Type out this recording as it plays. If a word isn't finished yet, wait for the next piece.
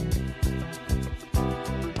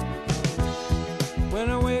When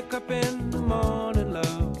I wake up in the morning,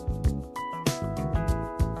 love,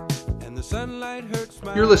 and the sunlight hurts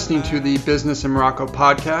my You're listening to the Business in Morocco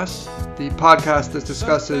podcast, the podcast that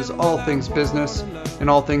discusses all things business and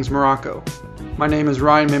all things Morocco. My name is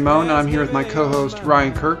Ryan Maimon, and I'm here with my co-host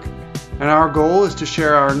Ryan Kirk, and our goal is to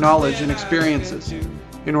share our knowledge and experiences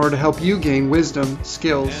in order to help you gain wisdom,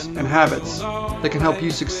 skills, and habits that can help you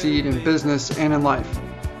succeed in business and in life.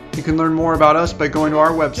 You can learn more about us by going to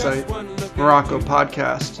our website,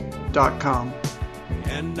 MoroccoPodcast.com.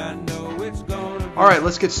 All right,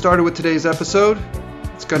 let's get started with today's episode.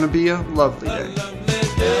 It's going to be a lovely day.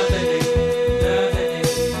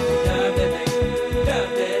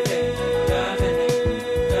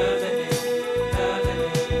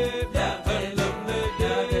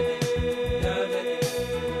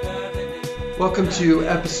 Welcome to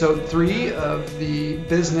episode 3 of the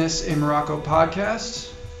Business in Morocco podcast.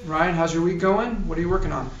 Ryan, how's your week going? What are you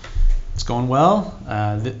working on? It's going well.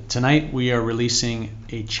 Tonight we are releasing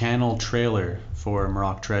a channel trailer for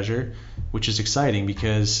Morocco Treasure, which is exciting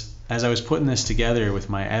because as I was putting this together with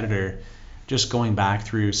my editor, just going back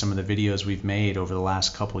through some of the videos we've made over the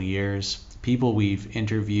last couple years, people we've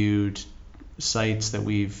interviewed, sites that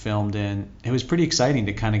we've filmed in, it was pretty exciting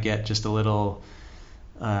to kind of get just a little...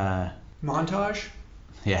 montage?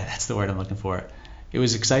 Yeah, that's the word I'm looking for. It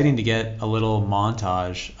was exciting to get a little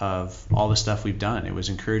montage of all the stuff we've done. It was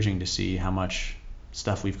encouraging to see how much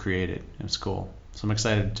stuff we've created. It was cool. So I'm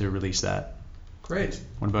excited to release that. Great.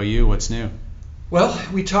 What about you? What's new? Well,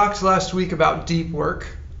 we talked last week about deep work.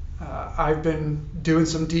 I've been doing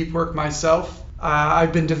some deep work myself.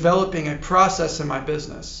 I've been developing a process in my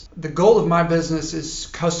business. The goal of my business is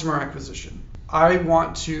customer acquisition. I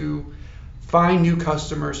want to find new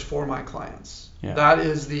customers for my clients. Yeah. That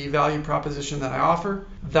is the value proposition that I offer.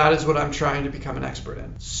 That is what I'm trying to become an expert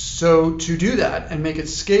in. So to do that and make it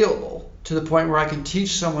scalable to the point where I can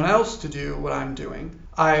teach someone else to do what I'm doing,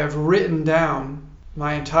 I have written down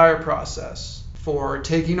my entire process for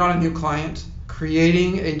taking on a new client,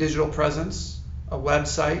 creating a digital presence, a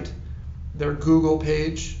website, their Google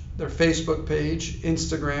page, their Facebook page,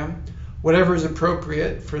 Instagram, whatever is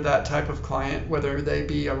appropriate for that type of client, whether they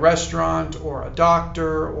be a restaurant or a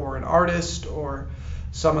doctor or an artist or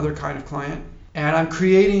some other kind of client. And I'm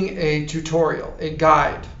creating a tutorial, a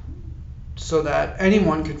guide, so that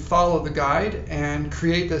anyone can follow the guide and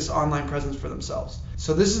create this online presence for themselves.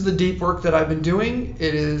 So this is the deep work that I've been doing.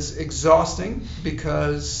 It is exhausting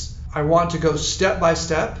because I want to go step by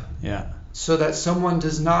step, so that someone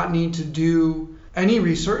does not need to do any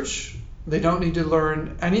research. They don't need to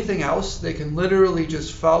learn anything else. They can literally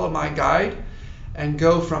just follow my guide and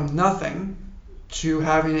go from nothing to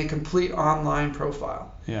having a complete online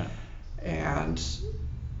profile. Yeah. And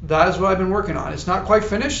that is what I've been working on. It's not quite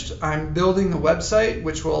finished. I'm building the website,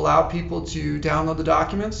 which will allow people to download the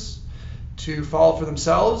documents to follow for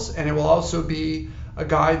themselves. And it will also be a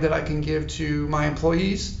guide that I can give to my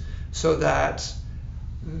employees so that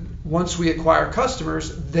once we acquire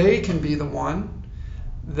customers, they can be the one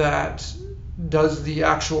that does the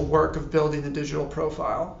actual work of building the digital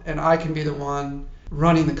profile, and I can be the one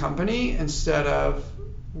running the company instead of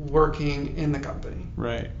working in the company.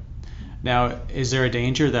 Right. Now, is there a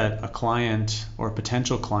danger that a client or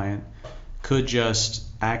potential client could just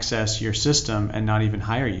access your system and not even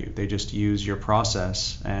hire you? They just use your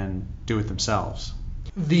process and do it themselves?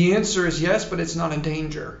 The answer is yes, but it's not a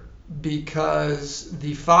danger because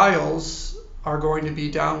the files are going to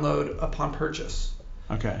be downloaded upon purchase.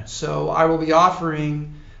 Okay. So I will be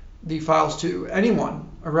offering the files to anyone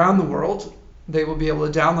around the world. They will be able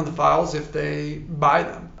to download the files if they buy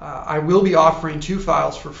them. I will be offering 2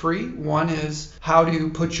 files for free. One is how to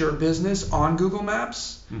put your business on Google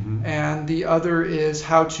Maps, and the other is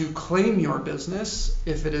how to claim your business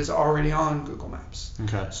if it is already on Google Maps.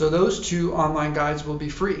 Okay. So those 2 online guides will be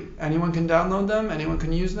free. Anyone can download them. Anyone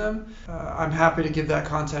can use them. I'm happy to give that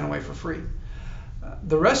content away for free.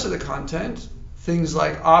 The rest of the content, things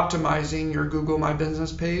like optimizing your Google My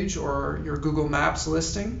Business page or your Google Maps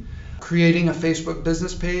listing, creating a Facebook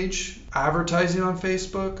business page, advertising on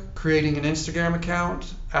Facebook, creating an Instagram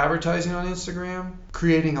account, advertising on Instagram,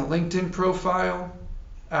 creating a LinkedIn profile,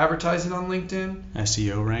 advertising on LinkedIn.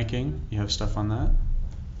 SEO ranking, you have stuff on that?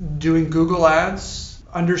 Doing Google Ads,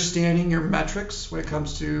 understanding your metrics when it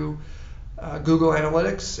comes to Google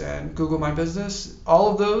Analytics and Google My Business. All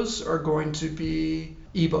of those are going to be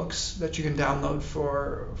ebooks that you can download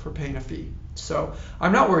for paying a fee. So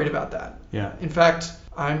I'm not worried about that. Yeah. In fact,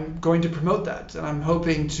 I'm going to promote that, and I'm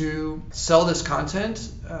hoping to sell this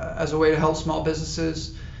content as a way to help small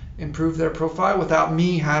businesses improve their profile without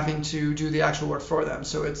me having to do the actual work for them.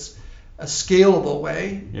 So it's a scalable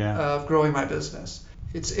way Yeah. of growing my business.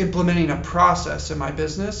 It's implementing a process in my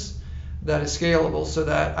business that is scalable so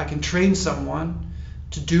that I can train someone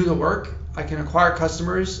to do the work, I can acquire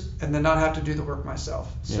customers, and then not have to do the work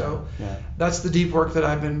myself. So Yeah. that's the deep work that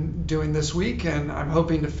I've been doing this week, and I'm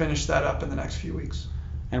hoping to finish that up in the next few weeks.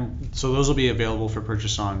 And so those will be available for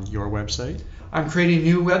purchase on your website? I'm creating a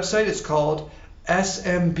new website. It's called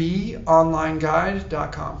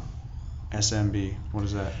smbonlineguide.com. SMB, what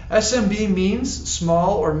is that? SMB means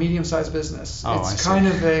small or medium-sized business. Oh, I It's see. kind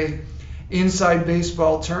of a inside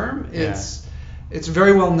baseball term. It's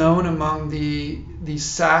very well known among the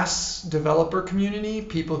SaaS developer community,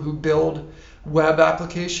 people who build web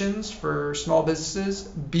applications for small businesses,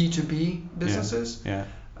 B2B businesses. Yeah.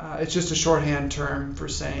 It's just a shorthand term for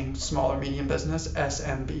saying small or medium business,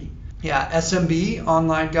 SMB. Yeah,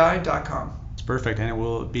 smbonlineguide.com. It's perfect. And it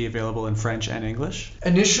will be available in French and English?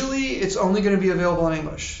 Initially, it's only going to be available in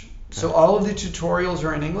English. So Okay. all of the tutorials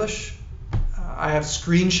are in English. I have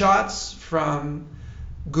screenshots from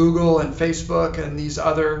Google and Facebook and these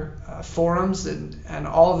other forums, and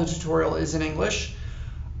all of the tutorial is in English.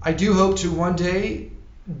 I do hope to one day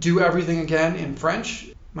do everything again in French.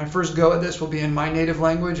 My first go at this will be in my native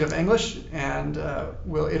language of English, and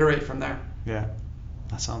we'll iterate from there. Yeah.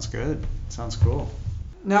 That sounds good. Sounds cool.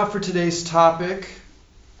 Now for today's topic,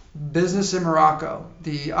 business in Morocco,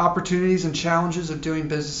 the opportunities and challenges of doing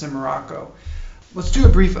business in Morocco. Let's do a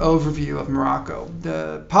brief overview of Morocco.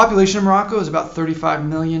 The population of Morocco is about 35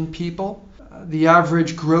 million people. The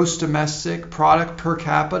average gross domestic product per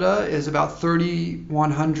capita is about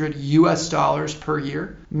 $3,100 per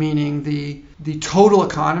year, meaning the total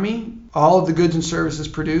economy, all of the goods and services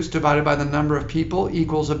produced divided by the number of people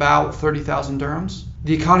equals about 30,000 dirhams.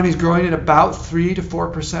 The economy is growing at about 3 to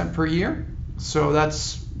 4% per year. So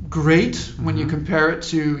that's great when you compare it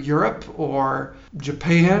to Europe or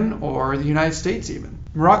Japan or the United States even.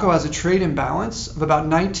 Morocco has a trade imbalance of about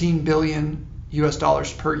 $19 billion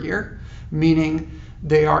per year, meaning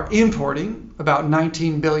they are importing about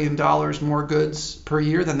 $19 billion more goods per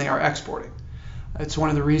year than they are exporting. It's one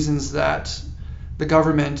of the reasons that the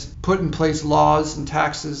government put in place laws and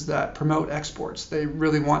taxes that promote exports. They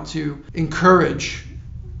really want to encourage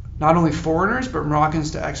not only foreigners but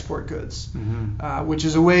Moroccans to export goods, which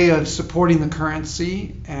is a way of supporting the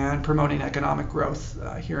currency and promoting economic growth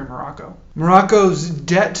here in Morocco. Morocco's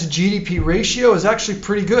debt to GDP ratio is actually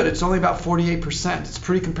pretty good. It's only about 48%. It's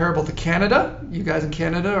pretty comparable to Canada. You guys in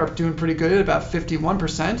Canada are doing pretty good at about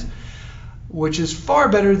 51%, which is far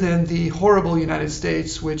better than the horrible United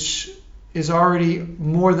States, which is already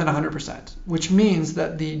more than 100%, which means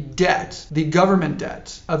that the debt, the government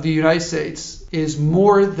debt of the United States is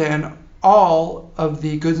more than all of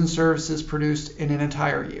the goods and services produced in an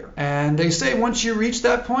entire year. And they say once you reach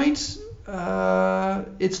that point,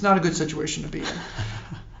 it's not a good situation to be in.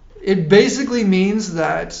 It basically means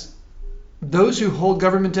that those who hold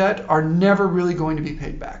government debt are never really going to be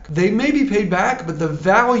paid back. They may be paid back, but the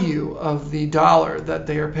value of the dollar that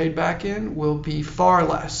they are paid back in will be far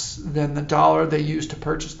less than the dollar they used to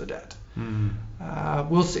purchase the debt.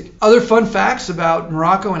 We'll see. Other fun facts about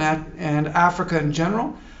Morocco and Africa in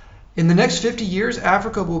general. In the next 50 years,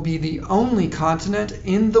 Africa will be the only continent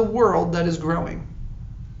in the world that is growing.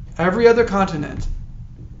 Every other continents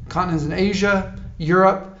in Asia,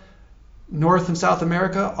 Europe, North and South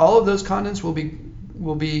America, all of those continents will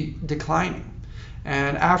be declining,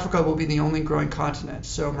 and Africa will be the only growing continent.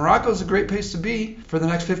 So Morocco is a great place to be for the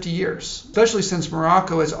next 50 years, especially since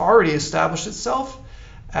Morocco has already established itself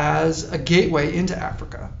as a gateway into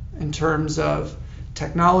Africa in terms of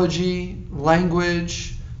technology,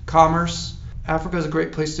 language, commerce. Africa is a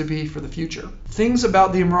great place to be for the future. Things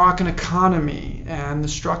about the Moroccan economy and the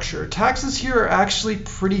structure. Taxes here are actually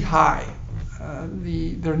pretty high.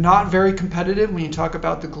 They're not very competitive when you talk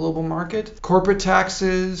about the global market. Corporate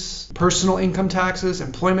taxes, personal income taxes,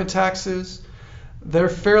 employment taxes, they're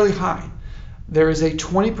fairly high. There is a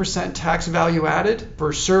 20% tax value added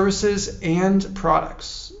for services and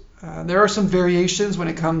products. There are some variations when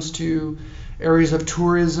it comes to areas of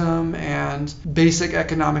tourism and basic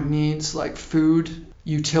economic needs like food,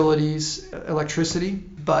 utilities, electricity.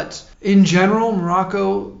 But in general,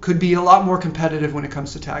 Morocco could be a lot more competitive when it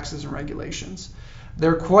comes to taxes and regulations.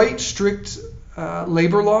 There are quite strict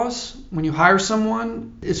labor laws. When you hire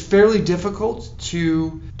someone, it's fairly difficult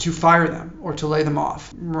to fire them or to lay them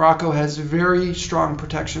off. Morocco has very strong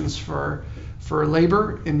protections for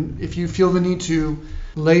labor, and if you feel the need to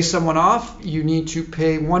lay someone off, you need to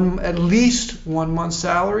pay at least 1 month's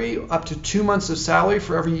salary, up to 2 months of salary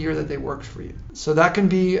for every year that they worked for you. So that can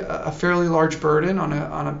be a fairly large burden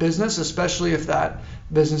on a business, especially if that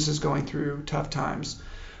business is going through tough times.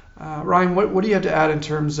 Ryan, what do you have to add in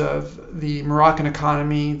terms of the Moroccan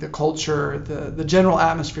economy, the culture, the general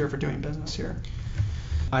atmosphere for doing business here?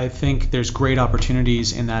 I think there's great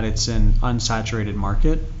opportunities in that it's an unsaturated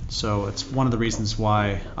market. So it's one of the reasons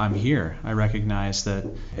why I'm here. I recognize that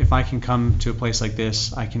if I can come to a place like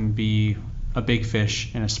this, I can be a big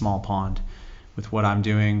fish in a small pond with what I'm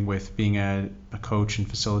doing, with being a coach and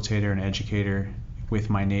facilitator and educator with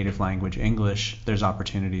my native language, English. There's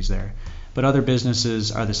opportunities there. But other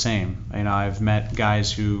businesses are the same. I've met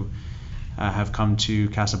guys who have come to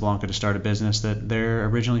Casablanca to start a business that they're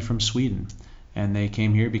originally from Sweden. And they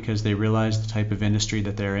came here because they realized the type of industry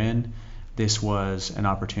that they're in, this was an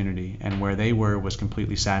opportunity. And where they were was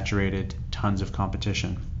completely saturated, tons of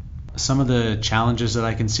competition. Some of the challenges that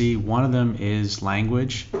I can see, one of them is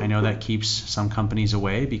language. I know that keeps some companies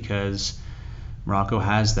away because Morocco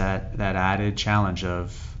has that added challenge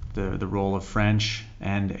of the role of French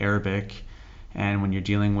and Arabic. And when you're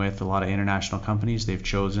dealing with a lot of international companies, they've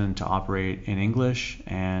chosen to operate in English,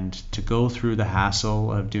 and to go through the hassle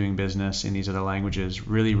of doing business in these other languages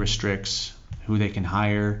really restricts who they can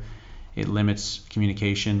hire. It limits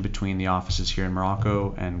communication between the offices here in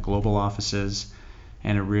Morocco and global offices,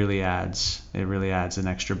 and it really adds an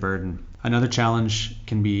extra burden. Another challenge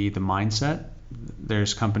can be the mindset.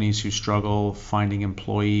 There's companies who struggle finding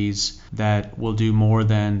employees that will do more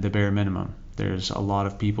than the bare minimum. There's a lot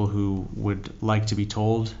of people who would like to be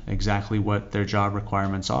told exactly what their job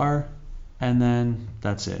requirements are, and then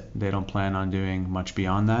that's it. They don't plan on doing much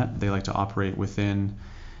beyond that. They like to operate within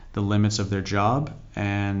the limits of their job,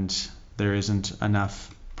 and there isn't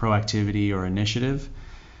enough proactivity or initiative.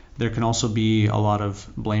 There can also be a lot of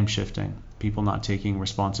blame shifting, people not taking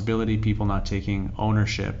responsibility, people not taking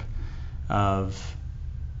ownership of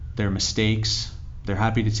their mistakes. They're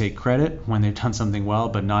happy to take credit when they've done something well,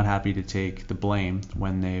 but not happy to take the blame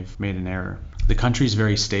when they've made an error. The country is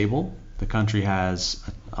very stable. The country has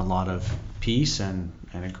a lot of peace and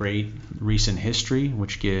a great recent history,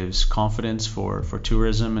 which gives confidence for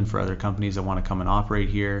tourism and for other companies that want to come and operate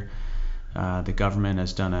here. The government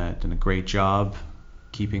has done a great job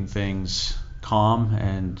keeping things calm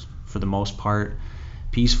and, for the most part,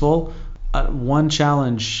 peaceful. One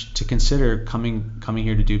challenge to consider coming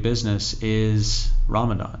here to do business is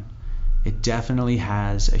Ramadan. It definitely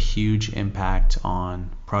has a huge impact on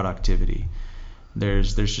productivity.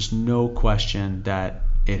 There's just no question that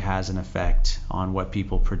it has an effect on what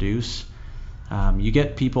people produce. You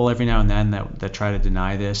get people every now and then that try to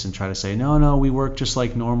deny this and try to say, no, we work just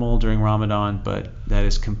like normal during Ramadan, but that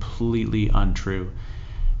is completely untrue.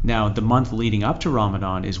 Now, the month leading up to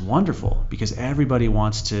Ramadan is wonderful because everybody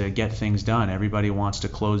wants to get things done. Everybody wants to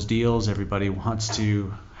close deals. Everybody wants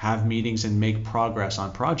to have meetings and make progress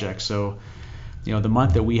on projects. So, the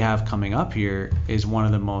month that we have coming up here is one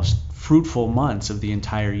of the most fruitful months of the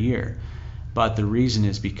entire year. But the reason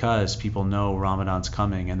is because people know Ramadan's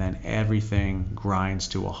coming, and then everything grinds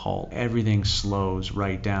to a halt. Everything slows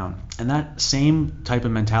right down. And that same type of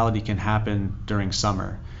mentality can happen during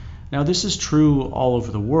summer. Now, this is true all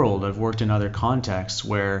over the world. I've worked in other contexts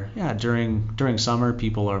where, during summer,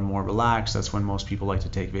 people are more relaxed. That's when most people like to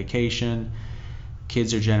take vacation.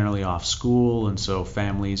 Kids are generally off school, and so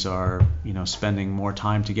families are, spending more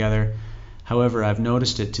time together. However, I've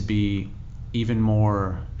noticed it to be even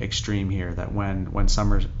more extreme here, that when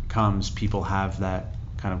summer comes, people have that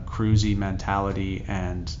kind of cruisy mentality,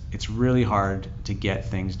 and it's really hard to get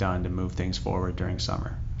things done, to move things forward during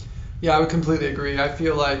summer. Yeah, I would completely agree. I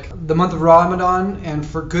feel like the month of Ramadan, and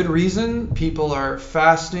for good reason, people are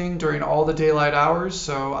fasting during all the daylight hours,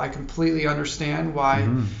 so I completely understand why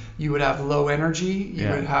you would have low energy, you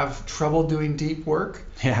would have trouble doing deep work.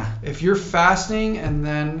 Yeah. If you're fasting and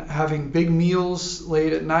then having big meals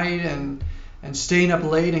late at night and staying up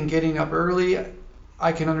late and getting up early,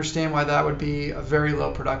 I can understand why that would be a very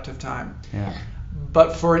low productive time. Yeah.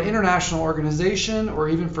 But for an international organization, or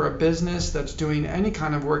even for a business that's doing any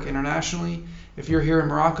kind of work internationally, if you're here in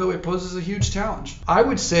Morocco, it poses a huge challenge. I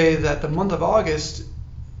would say that the month of August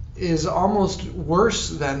is almost worse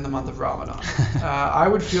than the month of Ramadan. I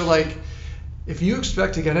would feel like if you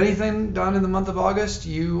expect to get anything done in the month of August,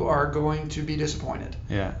 you are going to be disappointed.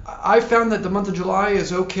 Yeah. I found that the month of July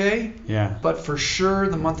is okay, but for sure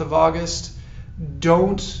the month of August,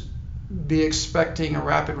 don't be expecting a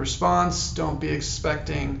rapid response. Don't be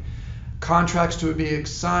expecting contracts to be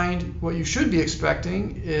signed. What you should be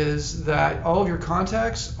expecting is that all of your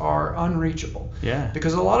contacts are unreachable. Yeah.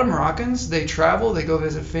 Because a lot of Moroccans, they travel, they go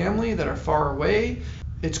visit family that are far away.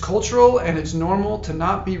 It's cultural and it's normal to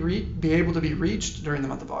not be able to be reached during the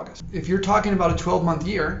month of August. If you're talking about a 12-month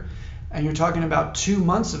year and you're talking about 2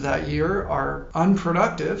 months of that year are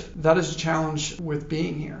unproductive, that is a challenge with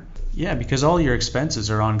being here. Yeah, because all your expenses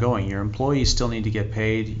are ongoing. Your employees still need to get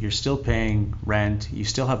paid. You're still paying rent. You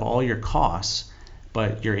still have all your costs,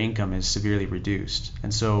 but your income is severely reduced.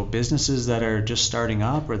 And so businesses that are just starting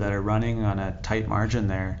up or that are running on a tight margin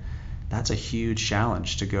there, that's a huge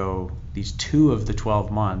challenge to go these 2 of the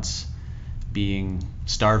 12 months being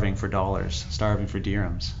starving for dollars, starving for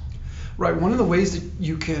dirhams. Right. One of the ways that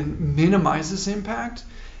you can minimize this impact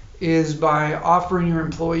is by offering your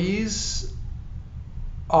employees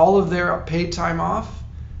all of their paid time off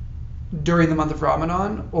during the month of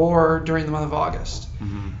Ramadan or during the month of August.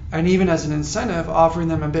 Mm-hmm. And even as an incentive, offering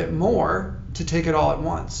them a bit more to take it all at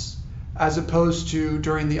once, as opposed to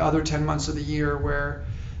during the other 10 months of the year where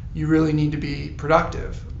you really need to be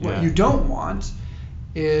productive. Yeah. What you don't want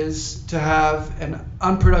is to have an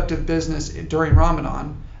unproductive business during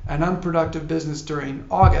Ramadan, an unproductive business during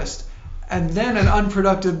August, and then an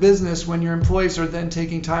unproductive business when your employees are then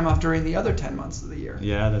taking time off during the other 10 months of the year.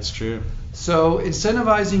 Yeah, that's true. So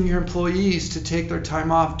incentivizing your employees to take their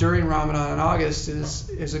time off during Ramadan and August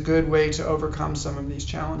is a good way to overcome some of these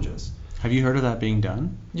challenges. Have you heard of that being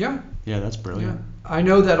done? Yeah. Yeah, that's brilliant. Yeah. I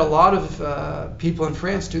know that a lot of people in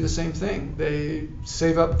France do the same thing. They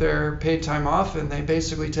save up their paid time off and they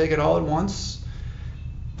basically take it all at once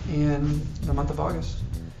in the month of August.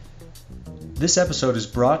 This episode is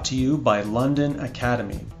brought to you by London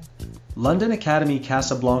Academy. London Academy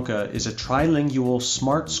Casablanca is a trilingual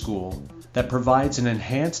smart school that provides an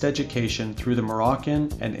enhanced education through the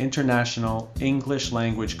Moroccan and international English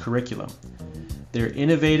language curriculum. Their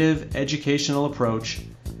innovative educational approach,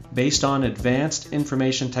 based on advanced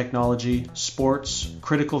information technology, sports,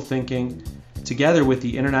 critical thinking, together with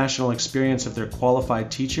the international experience of their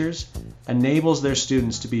qualified teachers, enables their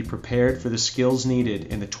students to be prepared for the skills needed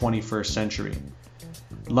in the 21st century.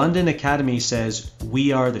 London Academy says,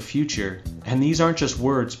 "We are the future," and these aren't just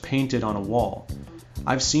words painted on a wall.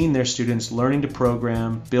 I've seen their students learning to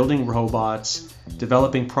program, building robots,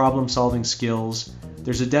 developing problem-solving skills.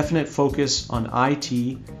 There's a definite focus on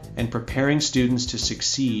IT and preparing students to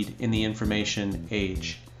succeed in the information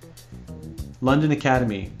age. London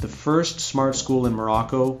Academy, the first smart school in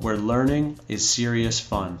Morocco where learning is serious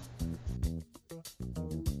fun.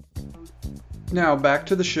 Now back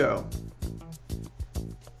to the show.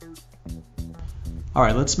 All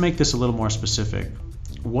right, let's make this a little more specific.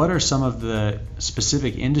 What are some of the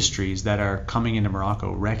specific industries that are coming into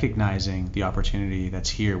Morocco, recognizing the opportunity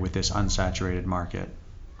that's here with this unsaturated market,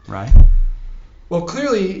 right? Well,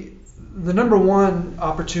 clearly, the number one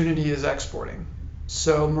opportunity is exporting.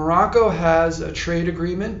 So Morocco has a trade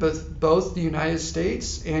agreement with both the United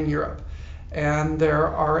States and Europe. And there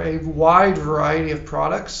are a wide variety of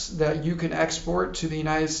products that you can export to the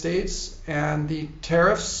United States, and the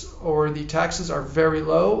tariffs or the taxes are very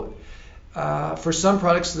low. For some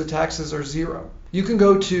products, the taxes are zero. You can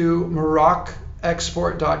go to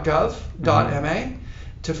moroccoexport.gov.ma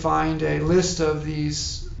to find a list of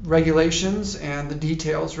these regulations and the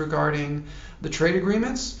details regarding the trade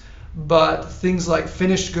agreements. But things like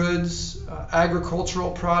finished goods,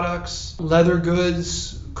 agricultural products, leather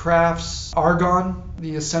goods, crafts, argan,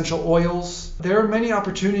 the essential oils. There are many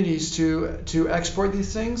opportunities to export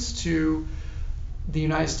these things to the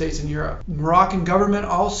United States and Europe. Moroccan government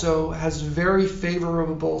also has very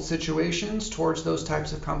favorable situations towards those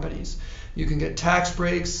types of companies. You can get tax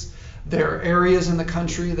breaks. There are areas in the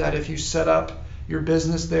country that if you set up your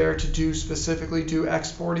business there to specifically do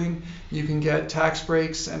exporting, you can get tax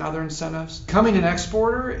breaks and other incentives. Becoming an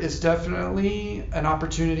exporter is definitely an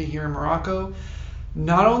opportunity here in Morocco,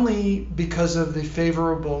 not only because of the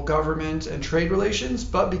favorable government and trade relations,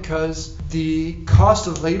 but because the cost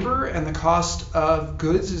of labor and the cost of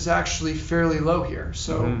goods is actually fairly low here.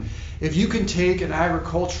 So if you can take an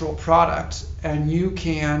agricultural product and you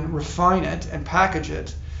can refine it and package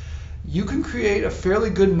it, you can create a fairly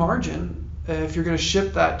good margin if you're going to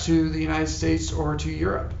ship that to the United States or to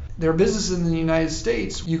Europe. There are businesses in the United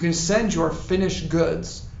States, you can send your finished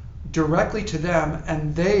goods directly to them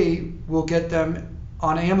and they will get them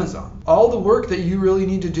on Amazon. All the work that you really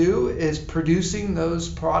need to do is producing those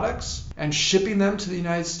products and shipping them to the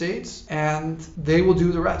United States, and they will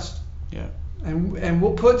do the rest. Yeah. And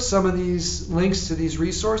we'll put some of these links to these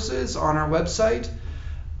resources on our website,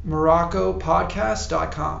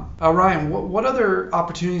 MoroccoPodcast.com. Ryan, what other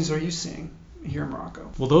opportunities are you seeing here in Morocco?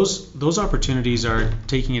 Well, those opportunities are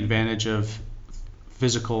taking advantage of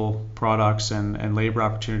physical products and labor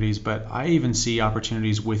opportunities, but I even see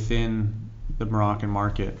opportunities within the Moroccan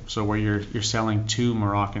market. So where you're selling to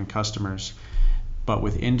Moroccan customers, but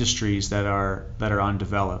with industries that are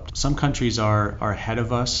undeveloped. Some countries are ahead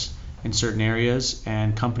of us in certain areas,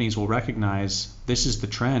 and companies will recognize this is the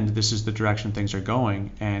trend, this is the direction things are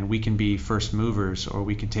going, and we can be first movers, or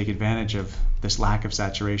we can take advantage of this lack of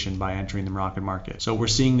saturation by entering the Moroccan market. So we're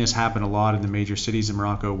seeing this happen a lot in the major cities in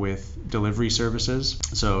Morocco with delivery services.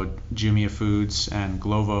 So Jumia Foods and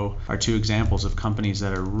Glovo are two examples of companies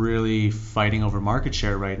that are really fighting over market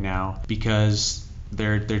share right now, because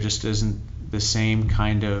there just isn't the same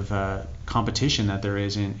kind of competition that there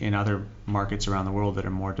is in other markets around the world that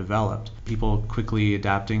are more developed. People quickly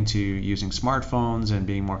adapting to using smartphones and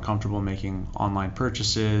being more comfortable making online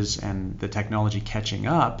purchases, and the technology catching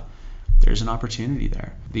up. There's an opportunity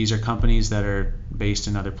there. These are companies that are based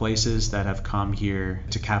in other places that have come here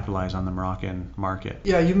to capitalize on the Moroccan market.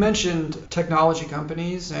 Yeah, you mentioned technology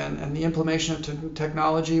companies and the implementation of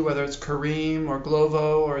technology, whether it's Careem or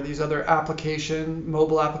Glovo or these other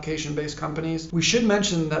mobile application-based companies. We should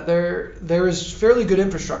mention that there is fairly good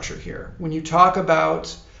infrastructure here. When you talk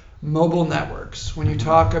about mobile networks, when you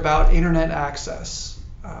talk about internet access,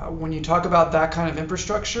 when you talk about that kind of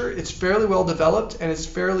infrastructure, it's fairly well developed and it's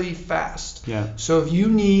fairly fast. Yeah. So if you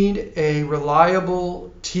need a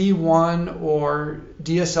reliable T1 or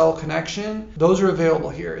DSL connection, those are available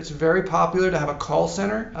here. It's very popular to have a call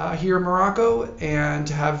center here in Morocco, and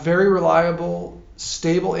to have very reliable,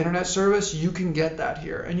 stable internet service. You can get that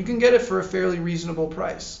here, and you can get it for a fairly reasonable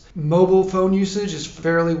price. Mobile phone usage is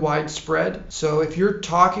fairly widespread. So if you're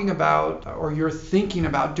talking about, or you're thinking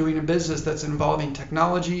about doing a business that's involving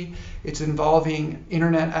technology, it's involving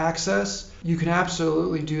internet access, you can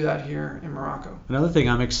absolutely do that here in Morocco. Another thing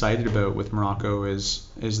I'm excited about with Morocco is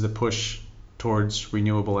the push towards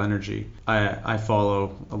renewable energy. I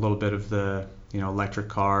follow a little bit of the electric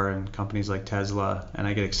car and companies like Tesla, and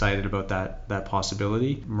I get excited about that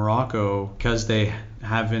possibility. Morocco, because they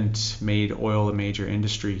haven't made oil a major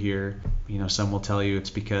industry here, some will tell you it's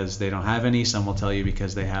because they don't have any, some will tell you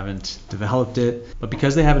because they haven't developed it, but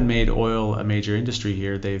because they haven't made oil a major industry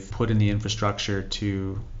here, they've put in the infrastructure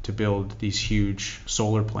to build these huge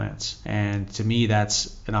solar plants. And to me,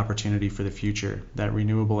 that's an opportunity for the future, that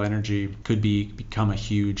renewable energy could become a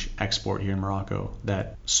huge export here in Morocco,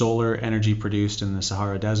 that solar energy produced in the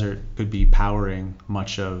Sahara Desert could be powering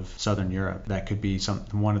much of Southern Europe. That could be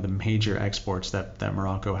one of the major exports that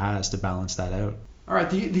Morocco has to balance that out. All right,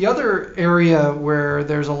 the other area where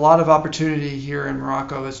there's a lot of opportunity here in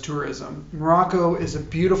Morocco is tourism. Morocco is a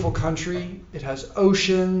beautiful country. It has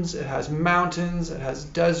oceans, it has mountains, it has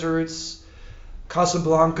deserts.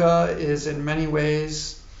 Casablanca is in many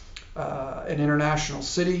ways an international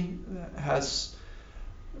city. It has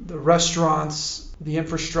the restaurants, the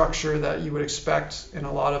infrastructure that you would expect in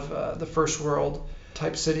a lot of the first world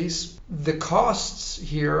type cities. The costs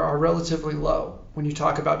here are relatively low when you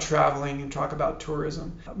talk about traveling and talk about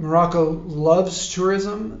tourism. Morocco loves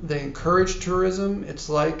tourism. They encourage tourism. It's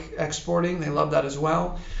like exporting. They love that as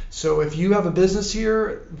well. So if you have a business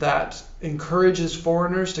here that encourages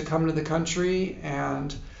foreigners to come to the country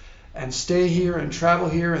and stay here and travel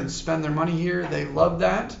here and spend their money here, they love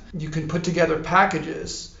that. You can put together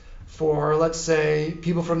packages for, let's say,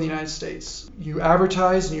 people from the United States. You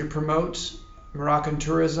advertise and you promote Moroccan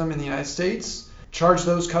tourism in the United States, charge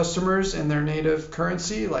those customers in their native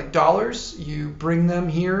currency, like dollars. You bring them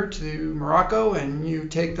here to Morocco and you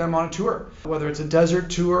take them on a tour. Whether it's a desert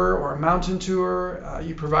tour or a mountain tour,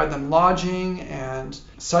 you provide them lodging and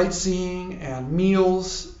sightseeing and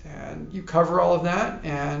meals, and you cover all of that,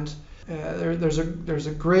 and there's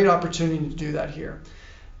a great opportunity to do that here.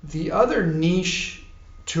 The other niche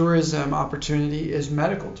tourism opportunity is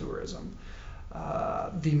medical tourism.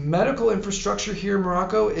 The medical infrastructure here in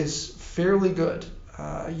Morocco is fairly good.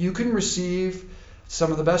 You can receive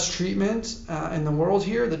some of the best treatment in the world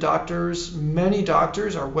here. Many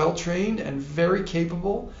doctors are well trained and very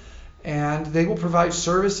capable, and they will provide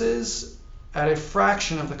services at a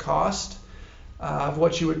fraction of the cost of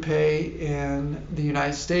what you would pay in the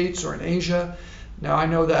United States or in Asia. Now, I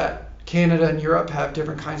know that Canada and Europe have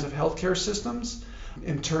different kinds of healthcare systems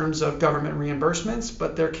in terms of government reimbursements,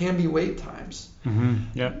 but there can be wait times. Mm-hmm.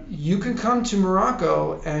 Yep. You can come to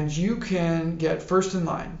Morocco and you can get first in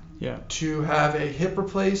line to have a hip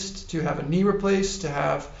replaced, to have a knee replaced, to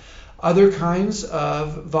have other kinds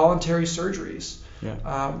of voluntary surgeries,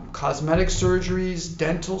 cosmetic surgeries,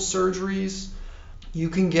 dental surgeries. You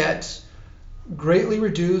can get greatly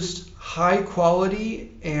reduced, high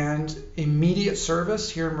quality and immediate service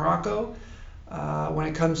here in Morocco when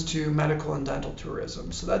it comes to medical and dental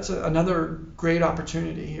tourism. So that's another great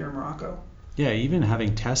opportunity here in Morocco. Yeah, even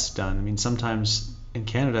having tests done. I mean, sometimes in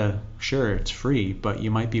Canada, sure, it's free, but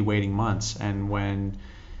you might be waiting months. And when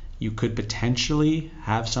you could potentially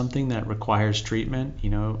have something that requires treatment,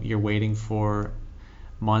 you're waiting for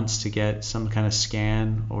months to get some kind of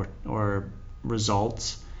scan or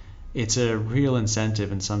results, it's a real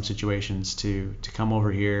incentive in some situations to come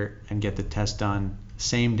over here and get the test done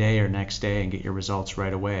same day or next day and get your results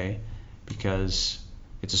right away, because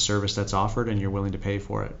it's a service that's offered and you're willing to pay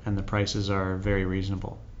for it, and the prices are very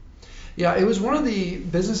reasonable. Yeah, it was one of the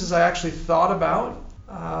businesses I actually thought about,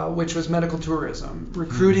 which was medical tourism,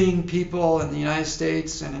 recruiting people in the United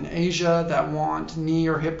States and in Asia that want knee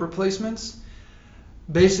or hip replacements,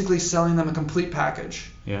 basically selling them a complete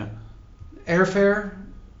package. Yeah. Airfare,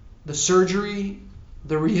 the surgery,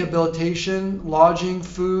 the rehabilitation, lodging,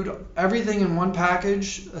 food, everything in one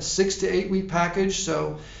package, a 6 to 8 week package.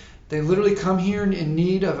 So they literally come here in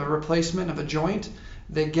need of a replacement of a joint.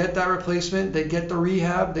 They get that replacement, they get the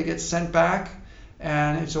rehab, they get sent back,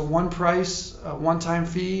 and it's a one price, a one-time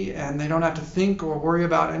fee, and they don't have to think or worry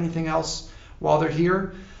about anything else while they're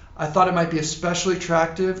here. I thought it might be especially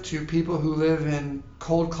attractive to people who live in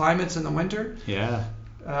cold climates in the winter. Yeah.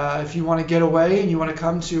 If you want to get away and you want to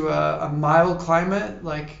come to a mild climate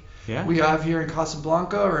like we have here in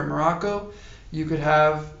Casablanca or in Morocco, you could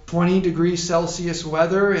have 20 degrees Celsius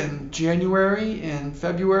weather in January and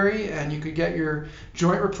February, and you could get your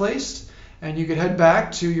joint replaced, and you could head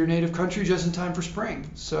back to your native country just in time for spring.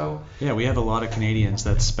 So yeah, we have a lot of Canadians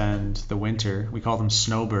that spend the winter, we call them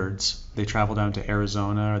snowbirds. They travel down to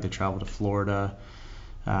Arizona or they travel to Florida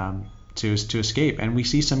to escape. And we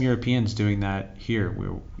see some Europeans doing that here.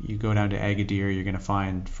 You go down to Agadir, you're going to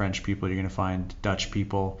find French people, you're going to find Dutch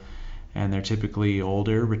people, and they're typically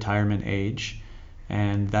older, retirement age.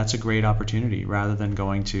 And that's a great opportunity. Rather than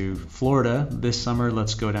going to Florida this summer,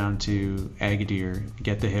 let's go down to Agadir,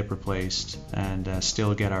 get the hip replaced, and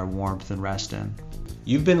still get our warmth and rest in.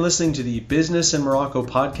 You've been listening to the Business in Morocco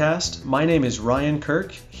podcast. My name is Ryan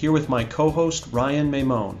Kirk, here with my co-host Ryan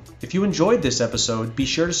Maimon. If you enjoyed this episode, be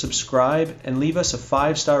sure to subscribe and leave us a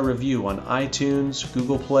 5-star review on iTunes,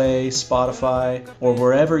 Google Play, Spotify, or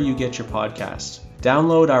wherever you get your podcasts.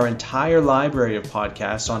 Download our entire library of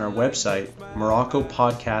podcasts on our website,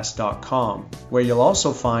 MoroccoPodcast.com, where you'll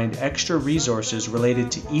also find extra resources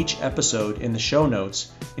related to each episode in the show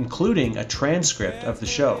notes, including a transcript of the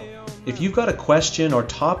show. If you've got a question or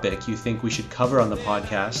topic you think we should cover on the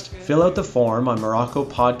podcast, fill out the form on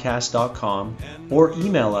MoroccoPodcast.com or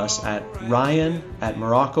email us at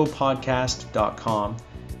ryan@MoroccoPodcast.com,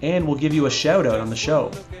 and we'll give you a shout out on the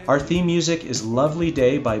show. Our theme music is Lovely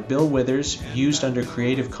Day by Bill Withers, used under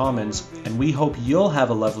Creative Commons, and we hope you'll have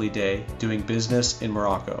a lovely day doing business in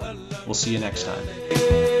Morocco. We'll see you next time.